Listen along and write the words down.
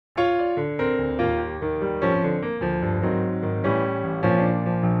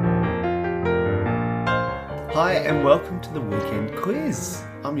Hi and welcome to the Weekend Quiz.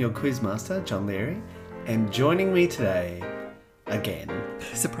 I'm your quizmaster, John Leary, and joining me today, again,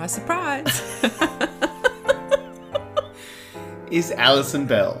 Surprise, surprise. is Alison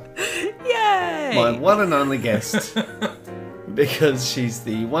Bell, Yay! my one and only guest, because she's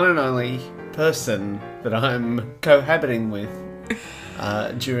the one and only person that I'm cohabiting with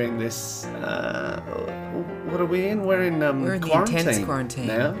during this, what are we in? We're in We're in the quarantine intense quarantine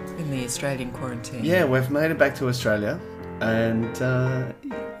now. In the Australian quarantine. Yeah, we've made it back to Australia, and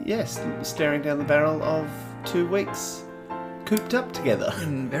yes, staring down the barrel of 2 weeks cooped up together.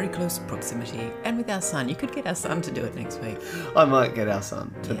 In very close proximity. And with our son. You could get our son to do it next week. I might get our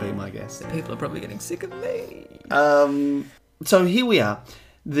son to be my guest. The people are probably getting sick of me. So here we are,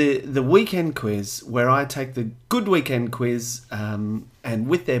 the weekend quiz, where I take the good weekend quiz and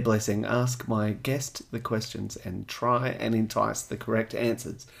with their blessing ask my guest the questions and try and entice the correct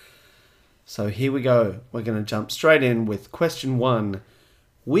answers. So here we go. We're going to jump straight in with question 1.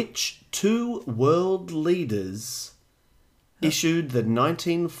 Which 2 world leaders issued the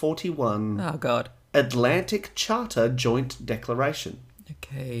 1941 Oh, God. Atlantic Charter Joint Declaration?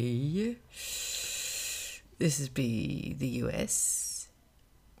 Okay. This would be the US.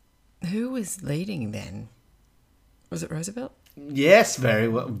 Who was leading then? Was it Roosevelt? Yes, very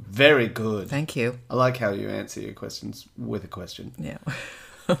well. Very good. Thank you. I like how you answer your questions with a question. Yeah.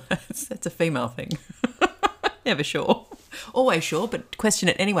 That's a female thing. Never sure. Always sure, but question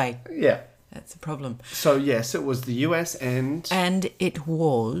it anyway. Yeah. That's a problem. So, yes, it was the US and... And it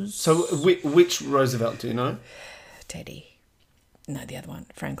was... So, which Roosevelt, do you know? Teddy. No, the other one.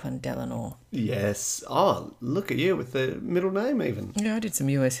 Franklin Delano. Yes. Oh, look at you with the middle name even. Yeah, I did some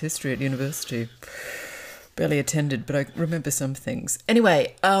US history at university. Barely attended, but I remember some things.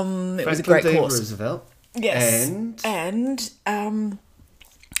 Anyway, it was a great Franklin D. course. Roosevelt. Yes. And I'm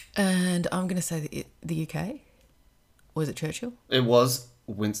going to say the UK. Was it Churchill? it was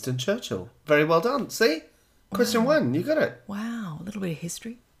Winston Churchill. Very well done. See? Question 1, you got it. Wow, a little bit of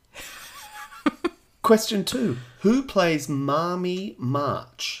history. Question 2. Who plays Marmee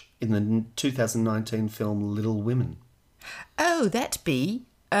March in the 2019 film Little Women? Oh, that be.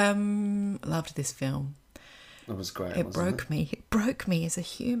 Loved this film. That was great, It wasn't broke me. It broke me as a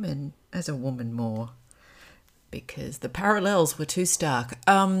human, as a woman more. Because the parallels were too stark.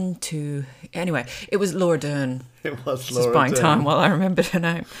 Anyway, it was Laura Dern. It was Just Laura buying Dern. time while I remembered her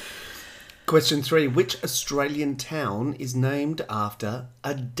name. Question 3. Which Australian town is named after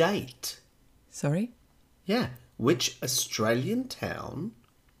a date? Sorry? Yeah. Which Australian town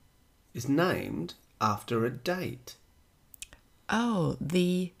is named after a date? Oh,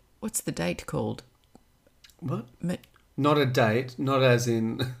 what's the date called? What? Ma- Not a date, not as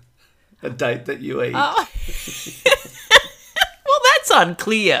in a date that you eat. Oh. Well, that's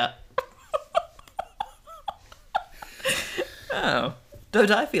unclear. Oh, don't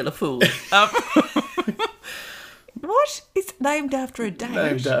I feel a fool? What? It's named after a date?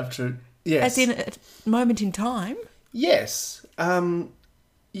 Named after... Yes. As in a moment in time? Yes.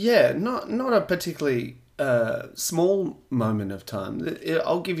 Yeah, not a particularly small moment of time.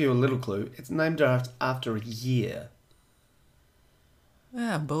 I'll give you a little clue. It's named after a year.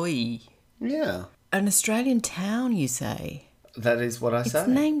 Oh, boy. Yeah. An Australian town, you say? That is what I say. It's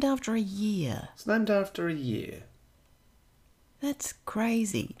named after a year. It's named after a year. That's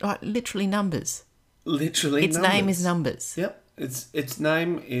crazy. Like, literally numbers. Literally Its numbers. name is numbers. Yep. Its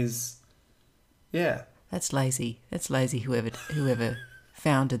name is... Yeah. That's lazy. That's lazy, whoever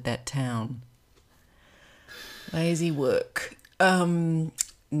founded that town. Lazy work.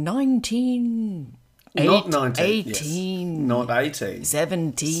 19... Not 19. 18. Yes. Not 18.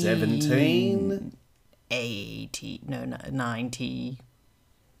 17. 17. 80. No,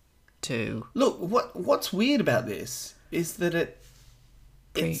 92. Look, what's weird about this is that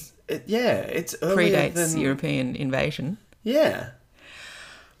it's earlier Predates than... European invasion. Yeah.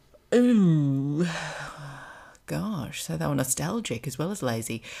 Ooh. Gosh, so they were nostalgic as well as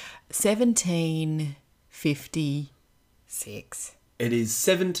lazy. 1756. It is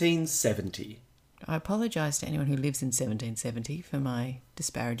 1770. I apologise to anyone who lives in 1770 for my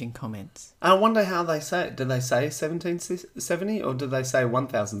disparaging comments. I wonder how they say it. Do they say 1770 or do they say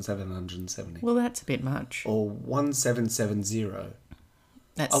 1770? Well, that's a bit much. Or 1770?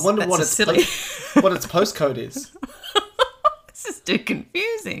 That's, I wonder that's what a its silly. what its postcode is. This is too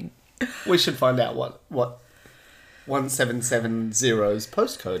confusing. We should find out what 1770's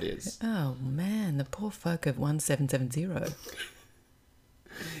postcode is. Oh man, the poor folk of 1770.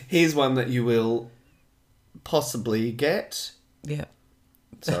 Here's one that you will possibly get. Yeah.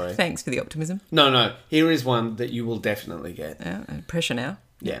 Sorry. Thanks for the optimism. No. Here is one that you will definitely get. Pressure now.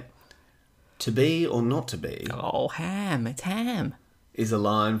 Yeah. To be or not to be Oh, Ham. It's Ham. is a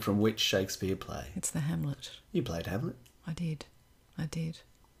line from which Shakespeare play? It's the Hamlet. You played Hamlet. I did.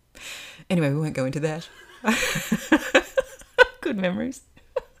 Anyway, we won't go into that. Good memories.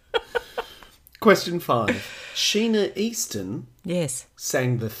 Question 5. Sheena Easton Yes.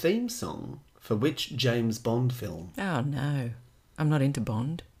 sang the theme song for which James Bond film? Oh, no. I'm not into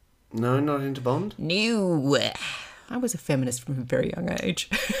Bond. No, not into Bond? No. I was a feminist from a very young age.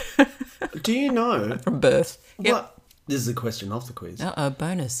 Do you know? From birth. Yep. What? This is a question off the quiz. Uh-oh,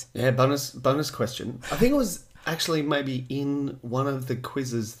 bonus. Yeah, bonus question. I think it was actually maybe in one of the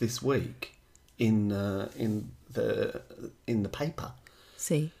quizzes this week in the paper.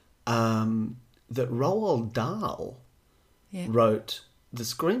 See? That Roald Dahl wrote the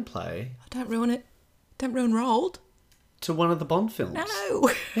screenplay Oh, don't ruin it. Don't ruin Roald. to one of the Bond films.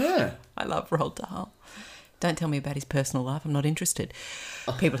 No. Yeah. I love Roald Dahl. Don't tell me about his personal life. I'm not interested.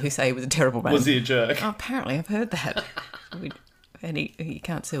 People who say he was a terrible man. Was he a jerk? Oh, apparently, I've heard that. And he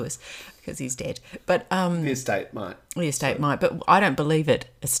can't sue us because he's dead. But The estate might. the estate might, but I don't believe it.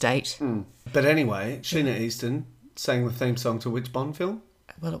 Estate. But anyway, Sheena Easton sang the theme song to which Bond film?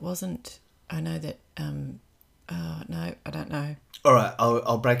 Well, it wasn't. I know that. No, I don't know. All right,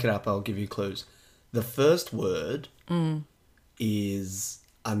 I'll break it up. I'll give you clues. The first word is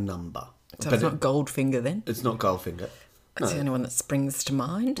a number. So but it's not Goldfinger then. It's not Goldfinger. That's the only one that springs to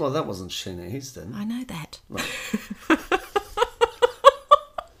mind. Well, that wasn't Sheena Easton. I know that. Right.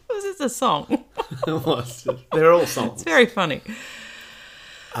 Was this a song? It was. They're all songs. It's very funny.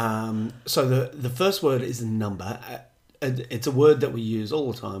 So the first word is a number. It's a word that we use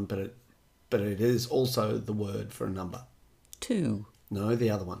all the time, but it is also the word for a number. 2. No, the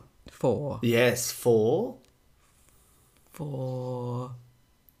other one. 4. Yes, 4. For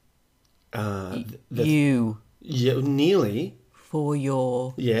The you. Yeah, nearly. For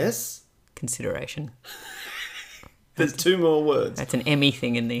your Yes. consideration. There's 2 more words. That's an Emmy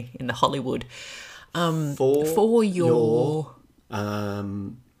thing in the Hollywood. For your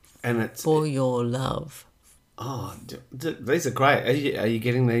and it's for your love. oh, these are great. Are you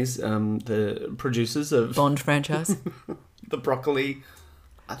getting these? The producers of Bond franchise. the Broccoli.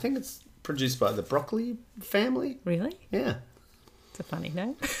 I think it's produced by the Broccoli family. Really? Yeah. It's a funny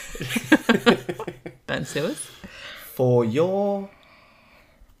name. Don't sue us. For your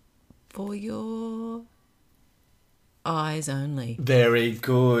eyes only. very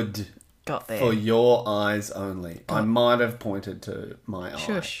good. Got there. For your eyes only. I might have pointed to my eye.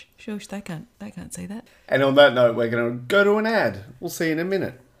 Shush. They can't see that. And on that note, we're going to go to an ad. We'll see you in a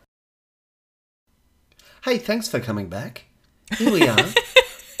minute. Hey, thanks for coming back. Here we are.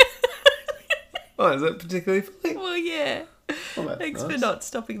 Oh, is that particularly funny? Well, yeah. Well, that's Thanks for nice. not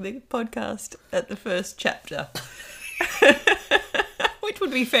stopping the podcast at the first chapter. Which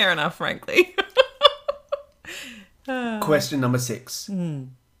would be fair enough, frankly. Question number 6.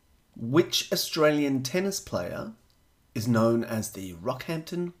 Which Australian tennis player is known as the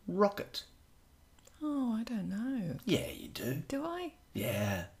Rockhampton Rocket? Oh, I don't know. Yeah, you do. Do I?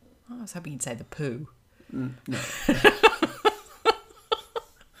 Yeah. Oh, I was hoping you'd say the poo. No.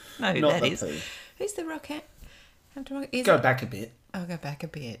 No, who Not that the is. poo. Who's the Rocket? Go back a bit. I'll go back a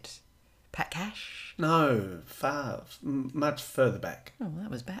bit. Pat Cash? No, much further back. Oh,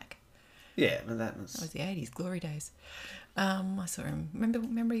 that was back. Yeah, but that That was was... the 80s, glory days. I saw him.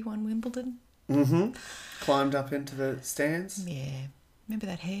 Remember he won Wimbledon? Mm-hmm. Climbed up into the stands. Yeah. Remember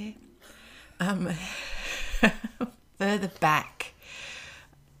that hair? Further back,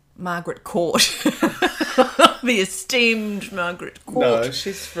 Margaret Court. The esteemed Margaret Court. No,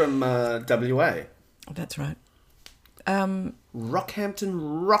 she's from WA. That's right. Rockhampton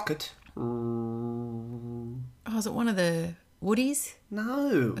Rocket. Oh, is it one of the Woodies?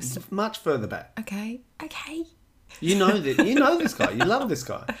 No, much further back. Okay. You know that. You know this guy. You love this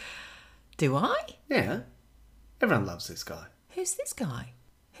guy. Do I? Yeah, everyone loves this guy. Who's this guy?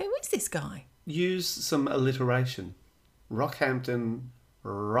 Who is this guy? Use some alliteration. Rockhampton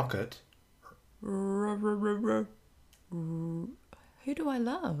Rocket. Who do I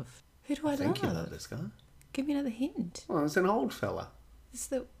love? Who do I I think love? you love this guy. Give me another hint. Well, it's an old fella.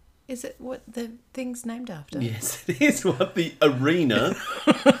 Is it what the thing's named after? Yes, it is what the arena.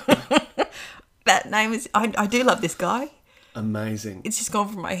 That name is... I do love this guy. Amazing. It's just gone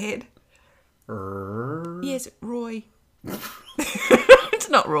from my head. Yes, Roy. It's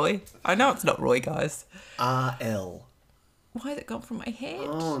not Roy. I know it's not Roy, guys. RL. Why has it gone from my head?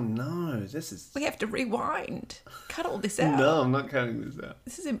 Oh no, this is... We have to rewind. Cut all this out. No, I'm not cutting this out.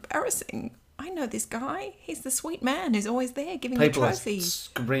 This is embarrassing. I know this guy. He's the sweet man who's always there giving People me are trophies.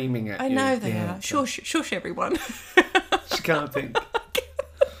 screaming at you. I know they Yeah, are. Shush, everyone. She can't think. I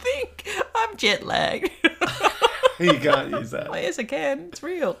can't think. I'm jet lagged. You can't use that. Yes, I can. It's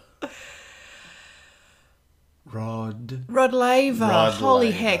real. Rod Laver. Holy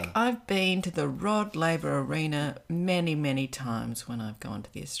Laver. heck. I've been to the Rod Laver Arena many, many times when I've gone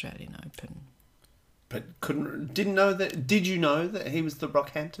to the Australian Open. But didn't know that. Did you know that he was the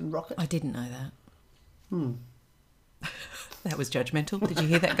Rockhampton Rocket? I didn't know that. That was judgmental. Did you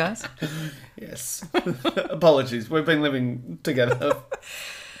hear that, guys? Yes. Apologies. We've been living together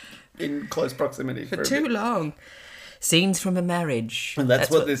in close proximity For a too bit. long. Scenes from a marriage. And that's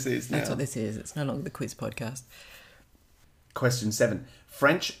what this is now. That's what this is. It's no longer the quiz podcast. Question 7.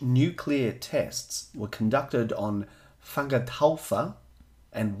 French nuclear tests were conducted on Fangataufa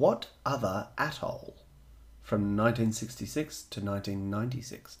and what other atoll from 1966 to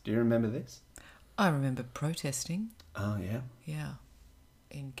 1996? Do you remember this? I remember protesting. Oh, yeah. Yeah.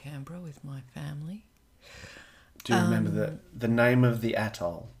 In Canberra with my family. Do you remember the name of the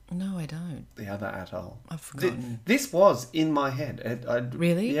atoll? No, I don't. The other atoll. I've forgotten. This was in my head.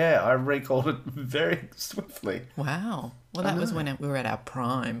 Really? Yeah, I recalled it very swiftly. Wow. Well, that was when we were at our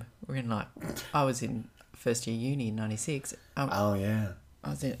prime. I was in first year uni in 96. Oh, yeah.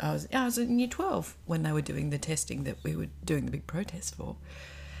 I was in year 12 when they were doing the testing that we were doing the big protest for.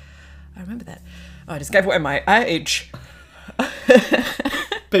 I remember that. I just gave away my age.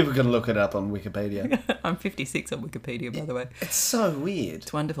 People can look it up on Wikipedia. I'm 56 on Wikipedia, by the way. It's so weird.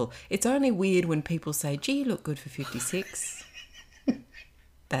 It's wonderful. It's only weird when people say, gee, you look good for 56.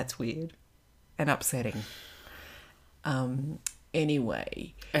 That's weird and upsetting.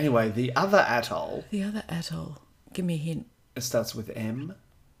 Anyway, the other atoll. the other atoll. Give me a hint. It starts with M.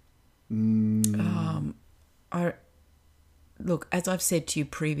 Look, as I've said to you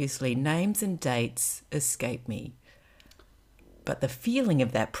previously, names and dates escape me. But the feeling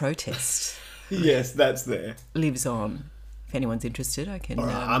of that protest Yes, that's there. lives on. If anyone's interested, I can... All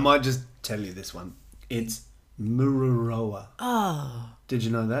right, I might just tell you this one. It's Mururoa. Oh, Did you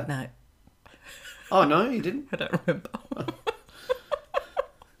know that? no, Oh, no, you didn't? I don't remember.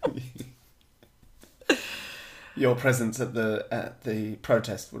 Your presence at the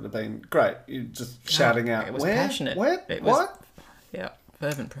protest would have been great. You just shouting out. It was Where? passionate. Where? It was- What? Yeah,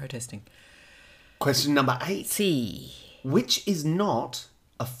 fervent protesting. Question number 8. C. Which is not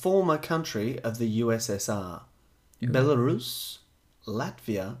a former country of the USSR? Belarus,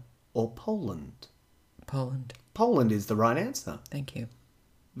 Latvia, or Poland? Poland. Poland is the right answer. Thank you.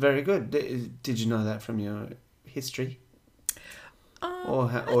 Very good. Did you know that from your history? Or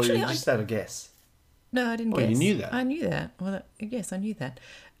actually, you just had a guess? No, I didn't Oh, guess. you knew that? I knew that. Well, yes, I knew that.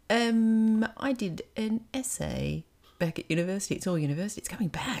 I did an essay back at university. It's all university. It's coming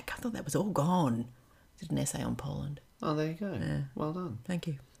back. I thought that was all gone. I did an essay on Poland. Oh, there you go. Yeah. Well done. Thank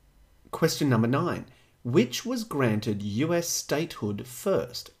you. Question number 9. Which was granted US statehood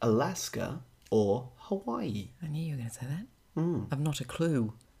first, Alaska or Hawaii? I knew you were going to say that. I've not a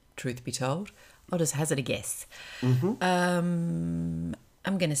clue, truth be told. I'll just hazard a guess. I'm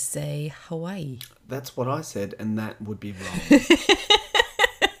going to say Hawaii. That's what I said, and that would be wrong.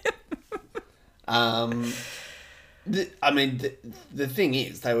 The thing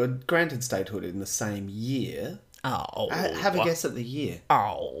is, they were granted statehood in the same year. Oh. Have a guess at the year.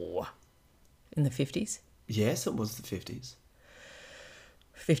 Oh. In the 50s? Yes, it was the 50s.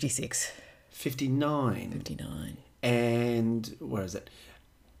 56. 59. 59. And where is it?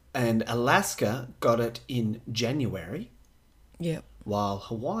 And Alaska got it in January, Yep. while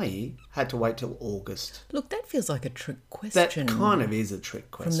Hawaii had to wait till August. Look, that feels like a trick That question. kind of is a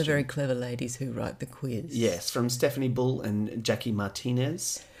trick question. From the very clever ladies who write the quiz. Yes, from Stephanie Bull and Jackie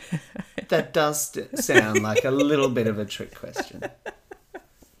Martinez. That does sound like a little bit of a trick question.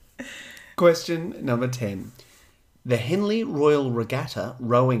 Question number 10. The Henley Royal Regatta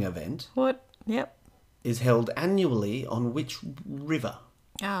rowing event What? Yep. is held annually on which river?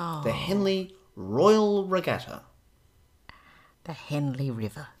 Oh. The Henley Royal Regatta. The Henley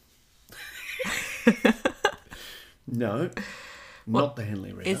River. No, not the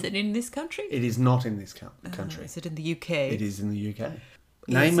Henley River. Is it in this country? It is not in this country. Is it in the UK? It is in the UK.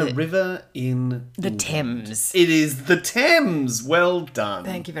 Name a it river in The England. Thames. It is the Thames. Well done.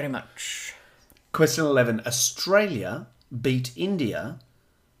 Thank you very much. Question 11. Australia beat India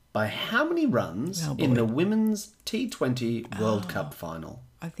by how many runs Oh, boy. in the Women's T20 World Cup final?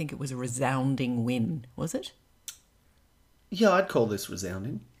 I think it was a resounding win, was it? Yeah, I'd call this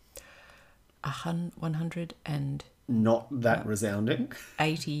resounding. 185. Not that resounding.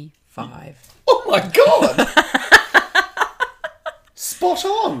 Oh my God! Spot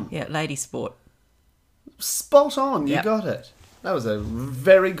on. Yeah, lady sport. Spot on. You Yep. got it. That was a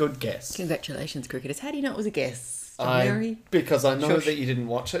very good guess. Congratulations, cricketers. How do you know it was a guess? Because I know Shush. that you didn't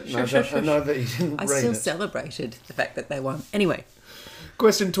watch it, and Shush, I shush, shush. know that you didn't I read still it. celebrated the fact that they won. Anyway,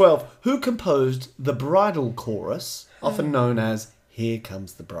 Question 12. Who composed the bridal chorus, often known as Here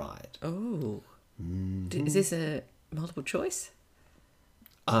Comes the Bride? oh, is this a multiple choice?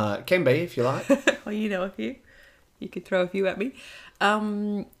 Can be, if you like. Oh, you know a few. You could throw a few at me.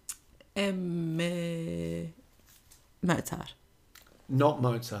 Mozart. Not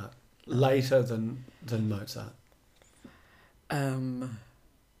Mozart. Later than Mozart.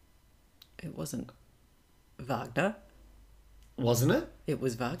 It wasn't Wagner. Wasn't it? It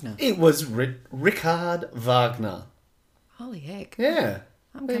was Wagner. It was Richard Wagner. Holy heck. Yeah.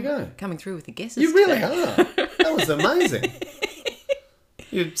 I'm there you go. coming through with the guesses. You really today. are. That was amazing.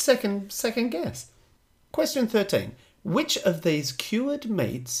 Your second guess. Question 13. Which of these cured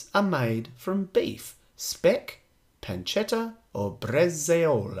meats are made from beef? Speck, pancetta, or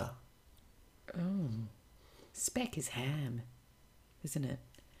bresaola? Speck is ham, isn't it?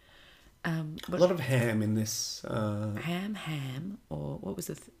 A lot of ham in this. Ham, or what was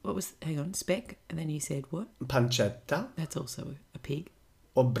hang on, speck, and then you said what? Pancetta That's also a pig.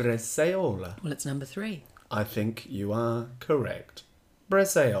 or bresaola? Well, it's number 3. I think you are correct.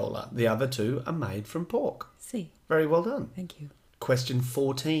 Bresaola. The other two are made from pork. See, Very well done. thank you. Question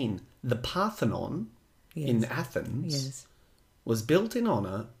 14. The Parthenon in Athens Yes. was built in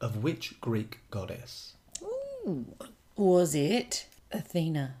honour of which Greek goddess? Ooh, was it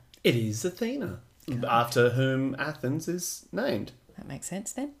Athena? It is Athena, after whom Athens is named. That makes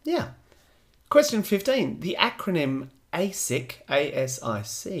sense then. Yeah. Question 15. The acronym ASIC,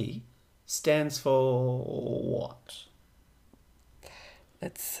 ASIC, stands for what?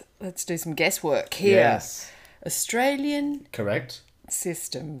 Let's do some guesswork here. Yes. Australian Correct.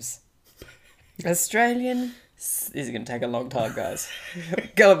 systems. This is going to take a long time, guys.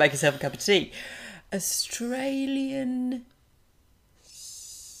 Go and make yourself a cup of tea. Australian.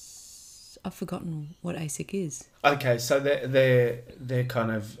 I've forgotten what ASIC is. Okay, so they're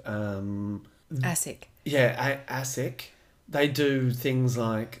kind of ASIC. yeah, ASIC. They do things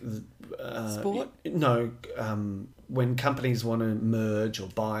like Sport? No, when companies want to merge or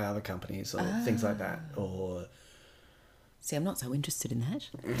buy other companies or things like that, or See, I'm not so interested in that.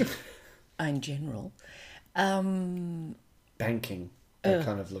 In general. banking. They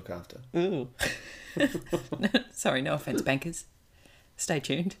kind of look after. Ooh. Sorry, no offence, bankers. Stay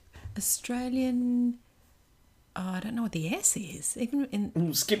tuned. Australian. Oh, I don't know what the S is.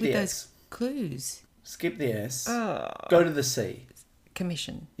 Even Skip with the those S. clues. Skip the S. Oh. Go to the C.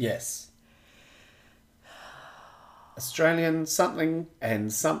 Commission. Yes. Australian something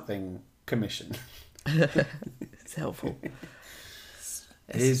and something commission. It's helpful.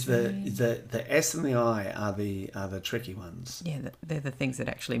 It is the S and the I are the tricky ones. Yeah, they're the things that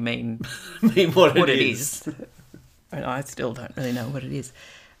actually mean I mean, what what it it is. is. And I still don't really know what it is.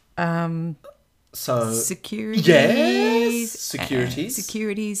 So Securities. yes, securities.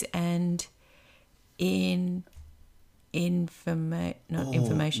 Securities and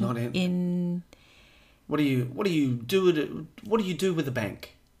information. What do you do with a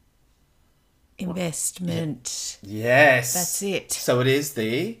bank? Investment. Yes, That's it. So it is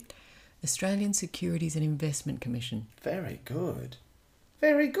the Australian Securities and Investment Commission. very good.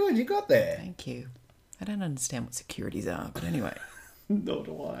 You got there. Thank you. I don't understand what securities are, but anyway. Nor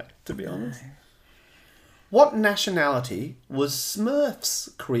do I, to be honest. What nationality was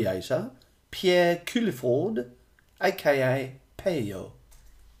Smurfs creator Pierre Culliford, aka Peyo?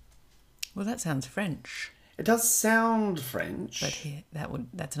 Well, that sounds French. It does sound French. But here,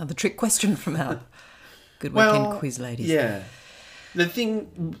 that's another trick question from our good weekend quiz ladies. Yeah.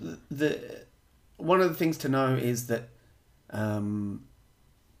 One of the things to know is that that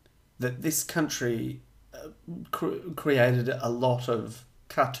this country created a lot of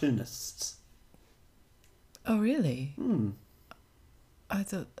cartoonists. Oh, really? I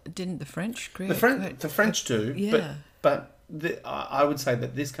thought, didn't the French create? The French do, yeah. but I would say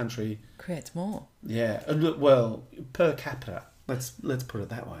that this country Creates more. yeah, well, per capita. Let's put it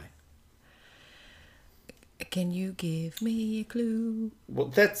that way. Can you give me a clue? Well,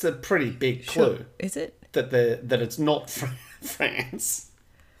 that's a pretty big clue. Sure. Is it? That it's not France,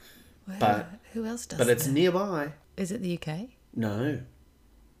 Well, who else does but it's that? nearby. Is it the UK? No,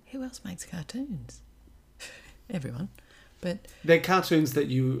 Who else makes cartoons? Everyone. But they're cartoons that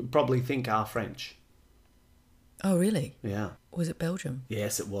you probably think are French. oh, really? Yeah. Was it Belgium?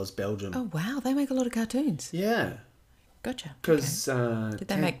 Yes, it was Belgium. Oh, wow, they make a lot of cartoons. Yeah, Gotcha. because Okay. Did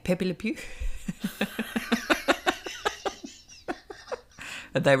they make Pepe Le Pew?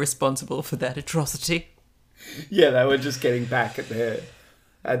 Are they responsible for that atrocity? Yeah, they were just getting back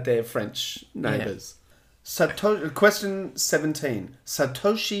at their French neighbours. Question 17.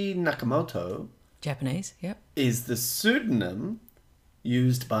 Satoshi Nakamoto Japanese, yep. is the pseudonym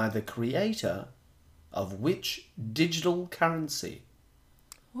used by the creator of which digital currency?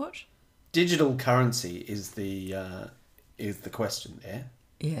 What? Digital currency is the question there.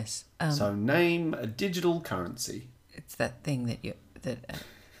 Yes. So name a digital currency. It's that thing that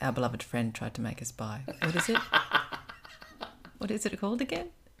our beloved friend tried to make us buy. What is it? What is it called again?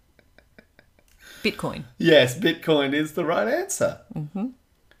 Bitcoin. Yes, Bitcoin is the right answer. Mm-hmm.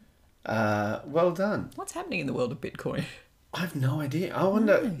 Well done. What's happening in the world of Bitcoin? I have no idea. I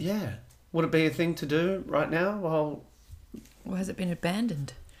wonder, yeah. Would it be a thing to do right now? Well, Has it been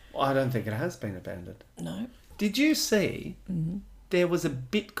abandoned? I don't think it has been abandoned. No. Did you see there was a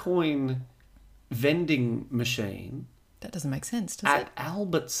Bitcoin vending machine That doesn't make sense, does it? at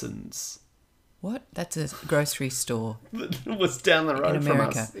Albertsons What? That's a grocery store. that was down the road from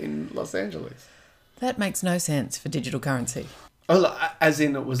America. us in Los Angeles? That makes no sense for digital currency. Oh, look, as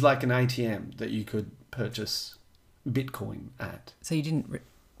in it was like an ATM that you could purchase Bitcoin at. So you didn't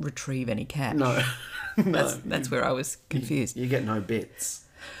retrieve any cash? No. No. That's where I was confused. You get no bits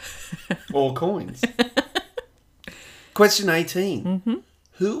or coins. Question 18. Mm-hmm.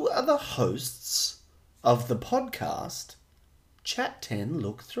 Who are the hosts of the podcast Chat 10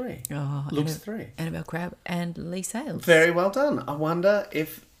 Look 3? Oh, Looks 3. Annabelle Crabb and Lee Sales. Very well done. I wonder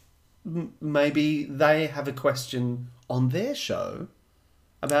if maybe they have a question on their show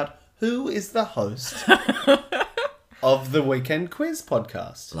about who is the host of the Weekend Quiz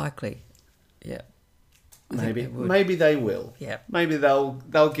podcast. Likely. Yeah. Maybe they will. Yeah. Maybe they'll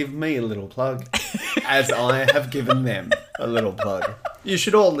give me a little plug, as I have given them a little plug. You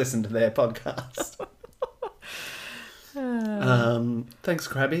should all listen to their podcast. Thanks,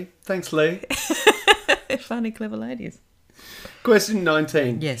 Krabby. Thanks, Lee. Funny, clever ladies. Question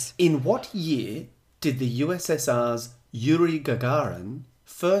 19. Yes. In what year did the USSR's Yuri Gagarin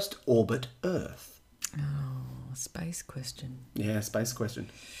first orbit Earth? Oh, space question. Yeah, space question.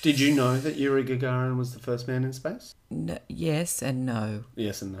 Did you know that Yuri Gagarin was the first man in space? No, yes and no.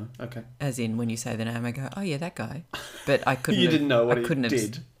 Yes and no. Okay. As in, when you say the name, I go, oh, yeah, that guy. But I couldn't You didn't know what he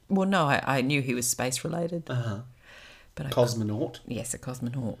did? Well, no, I knew he was space-related. Uh-huh. But Cosmonaut? Yes, a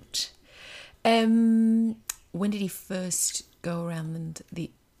cosmonaut. When did he first go around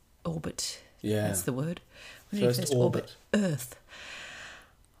the orbit? Yeah. That's the word. When did he First orbit. Earth?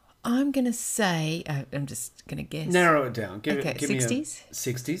 I'm going to say, I'm just going to guess. Narrow it down. Give me 60s?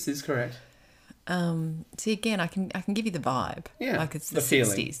 60s is correct. See, again, I can give you the vibe. Yeah, Like it's the, the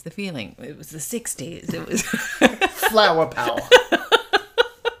 60s. feeling. The feeling. It was the 60s. It was... Flower power.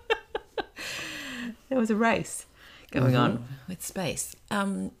 There was a race going on with space.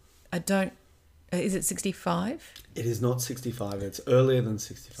 I don't... Is it 65? It is not 65. It's earlier than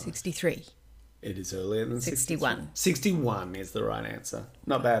 65. 63. It is earlier than 61. 61 is the right answer.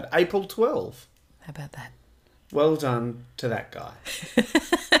 Not bad. April 12. How about that? Well done to that guy.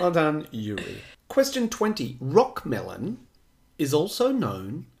 Well done, Yuri. Question 20. Rockmelon is also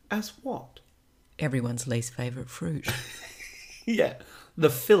known as what? Everyone's least favourite fruit. Yeah, the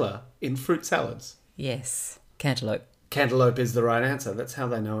filler in fruit salads. Yes. Cantaloupe. Cantaloupe is the right answer. That's how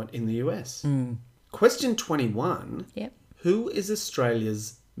they know it in the US. Question 21. Yep. Who is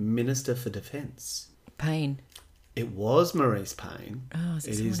Australia's Minister for Defence? Payne. It was Maurice Payne. Oh, is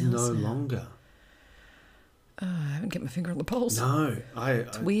it It is someone no else now? longer. Oh, I haven't kept my finger on the pulse. No,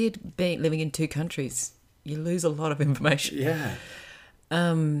 It's weird living in two countries. You lose a lot of information. yeah.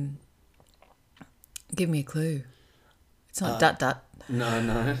 Give me a clue. It's not Dut.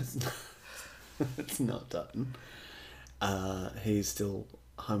 No, it's not, it's not Dutton. He's still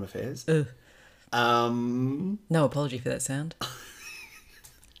Home Affairs. Ugh. I No apology for that sound.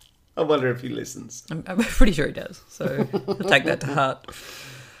 wonder if he listens. I'm pretty sure he does. So I'll take that to heart.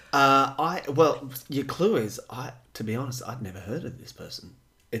 Well, your clue is, to be honest, I'd never heard of this person.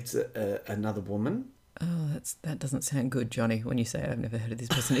 It's another woman. Oh, that doesn't sound good, Johnny, when you say I've never heard of this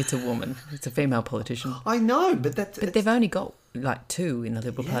person. It's a woman. It's a female politician. I know, but But they've only got like two in the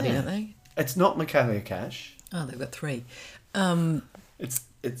Liberal Party, Yeah. don't they? It's not Michaela Cash. Oh, they've got three. It's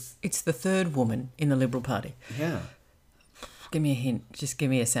It's the third woman in the Liberal Party. yeah. Give me a hint. Just give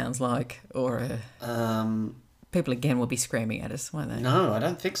me a sounds like or a... People again will be screaming at us, won't they? No, I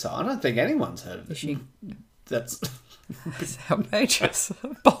don't think so. I don't think anyone's heard of it. Is she... That's It's outrageous.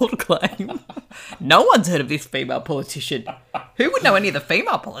 Bold claim. No one's heard of this female politician. Who would know any of the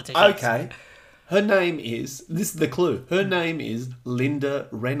female politicians? okay. Her name is, this is the clue, her name is Linda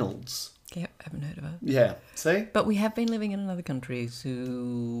Reynolds. Yeah, haven't heard of her. Yeah, see? But we have been living in another country, so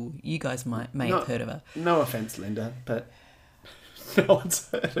you guys may have heard of her. No offence, Linda, but No one's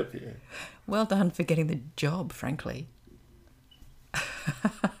heard of you. Well done for getting the job, frankly.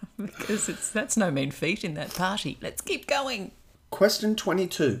 Because that's no mean feat in that party. Let's keep going. Question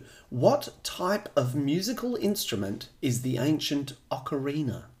 22. What type of musical instrument is the ancient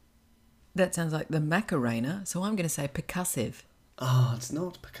ocarina? That sounds like the Macarena, so I'm going to say percussive. Oh, it's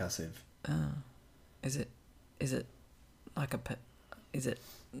not percussive. Is it like is it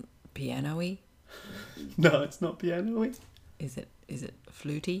piano-y? No, it's not piano-y. Is it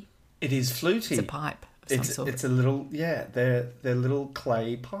fluty? It is fluty. It's a pipe of some sort. It's a little, they're little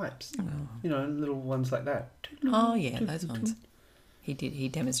clay pipes. Oh. You know, little ones like that. Oh, yeah, those ones. He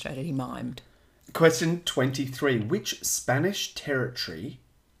demonstrated, he mimed. Question 23. Which Spanish territory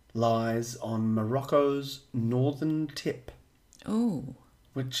lies on Morocco's northern tip? Oh.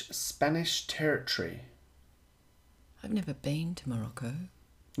 Which Spanish territory? I've never been to Morocco.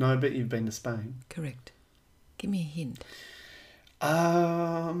 No, but you've been to Spain. Correct. Give me a hint.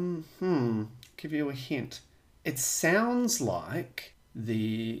 Give you a hint. It sounds like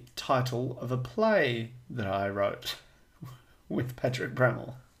the title of a play that I wrote with Patrick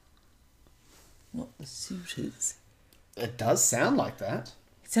Bramall. What, the Suitors? It does sound like that.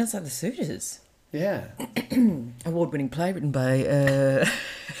 It sounds like the Suitors. Yeah. Award-winning play written by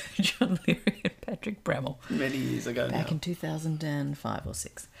John Leary and Patrick Bramall. Many years ago now. Back in 2005 or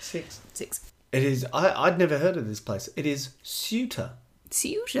 6. Six. It is... I'd never heard of this place. It is Ceuta.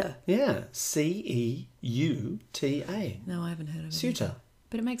 Ceuta? Yeah. Ceuta. No, I haven't heard of it. Ceuta. Either.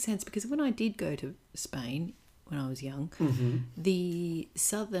 But it makes sense because when I did go to Spain when I was young, the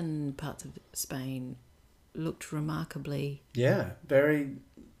southern parts of Spain looked remarkably... Yeah, very...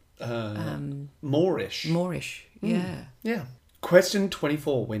 Moorish. Moorish, yeah. Yeah. Question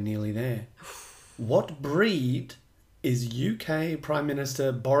 24. We're nearly there. What breed is UK Prime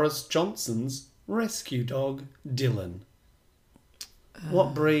Minister Boris Johnson's rescue dog, Dylan?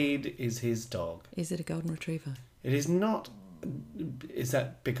 What breed is his dog? Is it a golden retriever? It is not. Is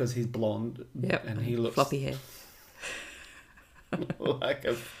that because he's blonde? Yep. And he looks floppy hair. like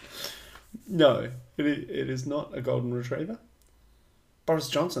a... No, it is not a golden retriever. Boris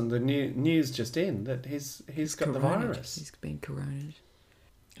Johnson, the news just in that he's got the virus. He's been coronated.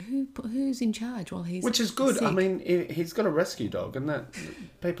 Who's in charge while he's Which is good. sick? I mean, he's got a rescue dog, and that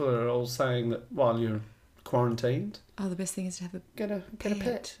people are all saying that while you're quarantined, oh, the best thing is to have a get a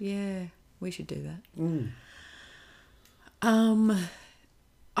pet. Yeah, we should do that.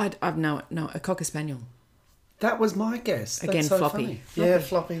 I've no a cocker spaniel. That was my guess. That's Again, so floppy. funny. Yeah,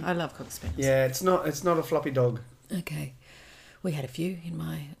 floppy. I love cocker spaniels. Yeah, it's not a floppy dog. Okay, we had a few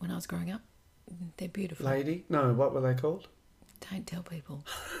when I was growing up. They're beautiful. Lady? No, what were they called? Don't tell people.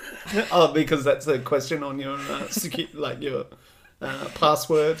 Oh, because that's a question on your your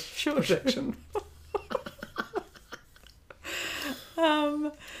password protection.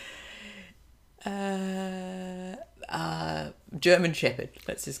 German Shepherd.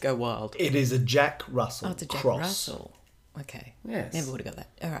 Let's just go wild. It is a Jack Russell Oh, it's a Jack cross. Russell. Okay. Yes. Never would have got that.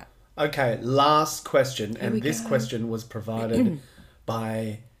 All right. Okay, last question, Here we and this go. question was provided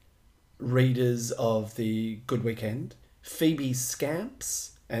by readers of the Good Weekend, Phoebe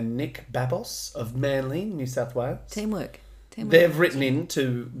Scamps and Nick Babos of Manly, New South Wales. Teamwork. They've written in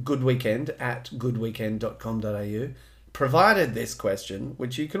to goodweekend@goodweekend.com.au, provided this question,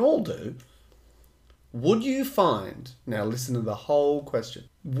 which you can all do. Would you find, now listen to the whole question,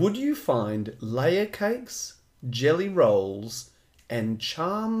 would you find layer cakes, jelly rolls, and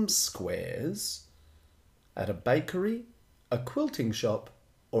charm squares at a bakery, a quilting shop,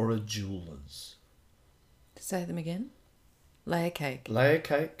 or a jeweller's? Say them again. Layer cake. Layer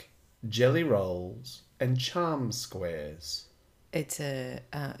cake, jelly rolls, and charm squares. It's say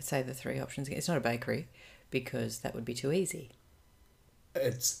the three options again. It's not a bakery because that would be too easy.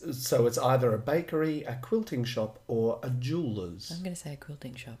 It's either a bakery, a quilting shop, or a jeweller's. I'm going to say a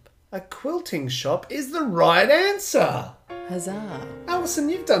quilting shop. A quilting shop is the right answer. Huzzah. Alison,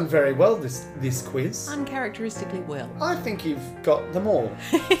 you've done very well this quiz. Uncharacteristically well. I think you've got them all.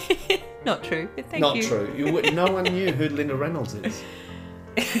 Not true, but thank Not you. true. No one knew who Linda Reynolds is.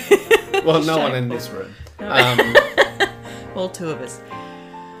 Well, no one in this room. All two of us.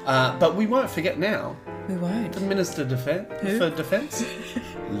 But we won't forget now. We won't. The Minister for Defence,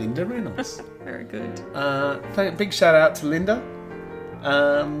 Linda Reynolds. Very good. Big shout out to Linda.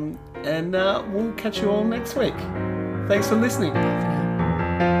 And we'll catch you all next week. Thanks for listening. Bye for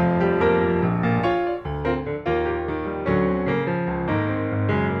now.